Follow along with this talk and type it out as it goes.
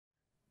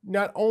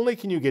Not only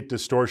can you get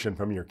distortion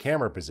from your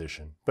camera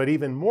position, but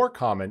even more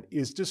common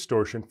is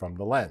distortion from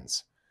the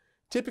lens.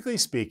 Typically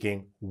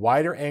speaking,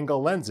 wider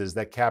angle lenses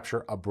that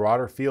capture a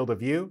broader field of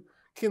view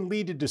can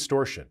lead to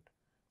distortion.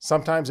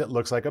 Sometimes it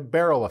looks like a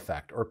barrel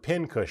effect or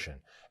pincushion,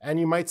 and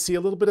you might see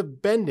a little bit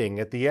of bending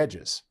at the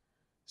edges.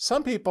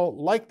 Some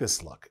people like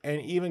this look and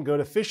even go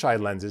to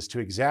fisheye lenses to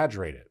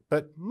exaggerate it,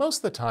 but most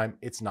of the time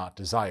it's not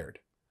desired.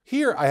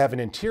 Here I have an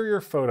interior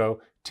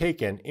photo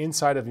taken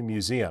inside of a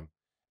museum,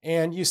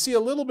 and you see a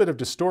little bit of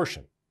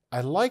distortion.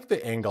 I like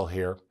the angle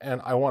here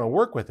and I want to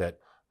work with it,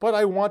 but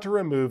I want to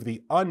remove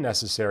the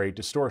unnecessary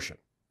distortion.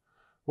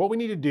 What we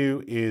need to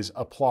do is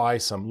apply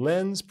some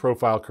lens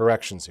profile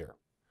corrections here.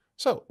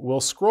 So we'll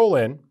scroll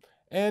in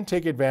and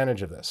take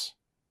advantage of this.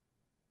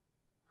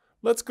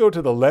 Let's go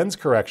to the lens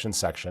correction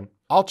section.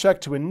 I'll check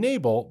to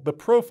enable the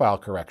profile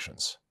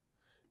corrections.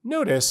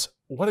 Notice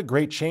what a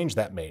great change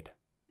that made.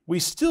 We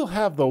still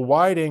have the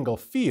wide angle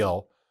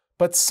feel,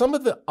 but some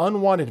of the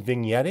unwanted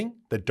vignetting,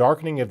 the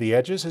darkening of the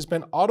edges, has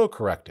been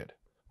auto-corrected.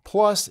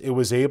 Plus, it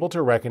was able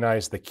to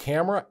recognize the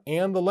camera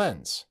and the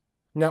lens.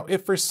 Now,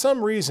 if for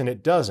some reason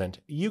it doesn't,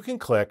 you can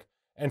click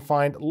and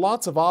find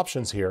lots of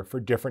options here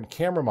for different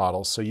camera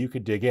models so you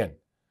could dig in.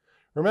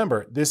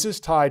 Remember, this is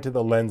tied to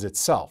the lens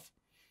itself.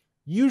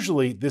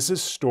 Usually, this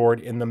is stored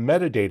in the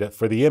metadata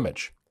for the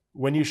image.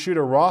 When you shoot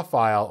a RAW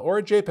file or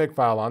a JPEG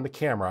file on the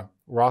camera,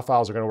 RAW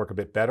files are going to work a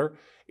bit better,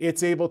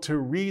 it's able to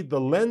read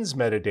the lens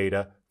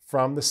metadata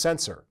from the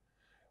sensor.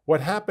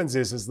 What happens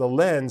is the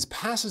lens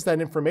passes that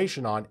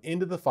information on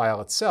into the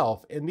file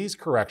itself, and these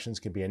corrections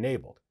can be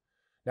enabled.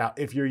 Now,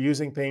 if you're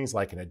using things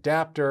like an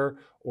adapter,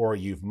 or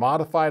you've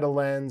modified a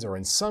lens, or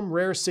in some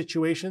rare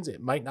situations it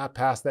might not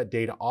pass that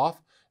data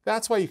off,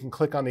 that's why you can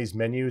click on these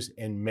menus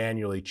and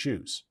manually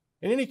choose.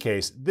 In any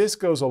case, this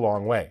goes a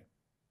long way.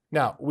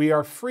 Now, we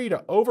are free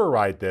to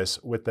override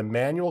this with the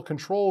manual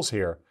controls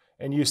here,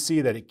 and you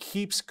see that it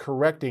keeps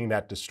correcting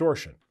that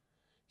distortion.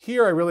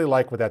 Here I really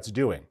like what that's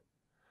doing.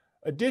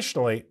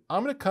 Additionally,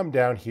 I'm going to come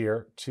down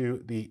here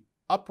to the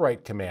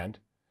upright command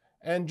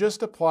and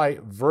just apply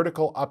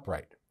vertical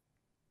upright.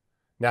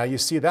 Now you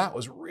see that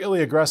was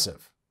really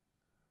aggressive.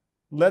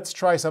 Let's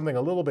try something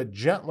a little bit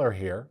gentler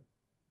here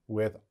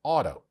with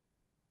auto.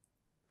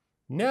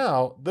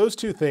 Now those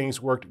two things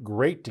worked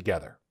great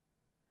together.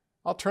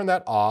 I'll turn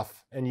that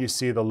off and you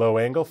see the low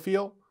angle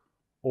feel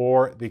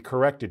or the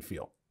corrected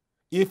feel.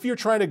 If you're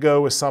trying to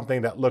go with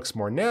something that looks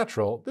more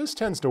natural, this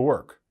tends to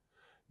work.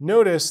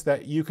 Notice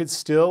that you could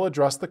still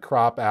adjust the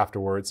crop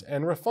afterwards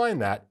and refine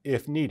that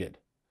if needed.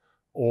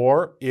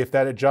 Or if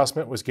that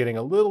adjustment was getting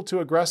a little too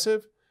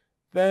aggressive,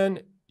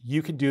 then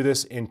you could do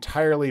this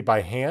entirely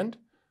by hand.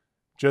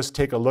 Just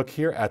take a look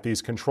here at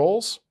these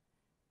controls.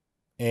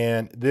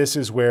 And this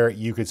is where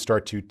you could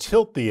start to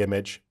tilt the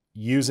image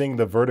using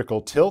the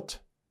vertical tilt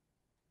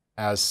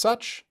as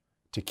such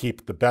to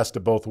keep the best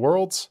of both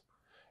worlds.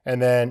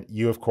 And then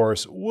you, of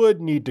course,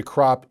 would need to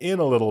crop in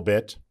a little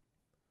bit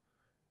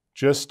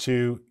just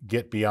to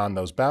get beyond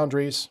those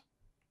boundaries.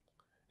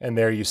 And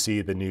there you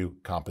see the new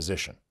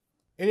composition.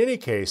 In any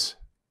case,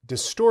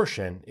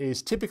 distortion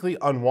is typically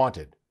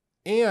unwanted,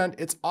 and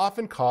it's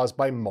often caused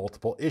by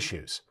multiple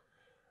issues: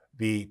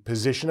 the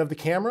position of the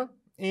camera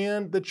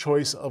and the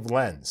choice of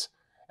lens.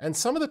 And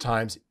some of the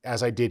times,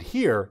 as I did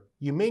here,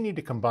 you may need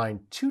to combine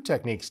two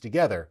techniques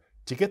together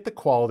to get the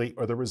quality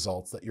or the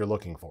results that you're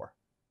looking for.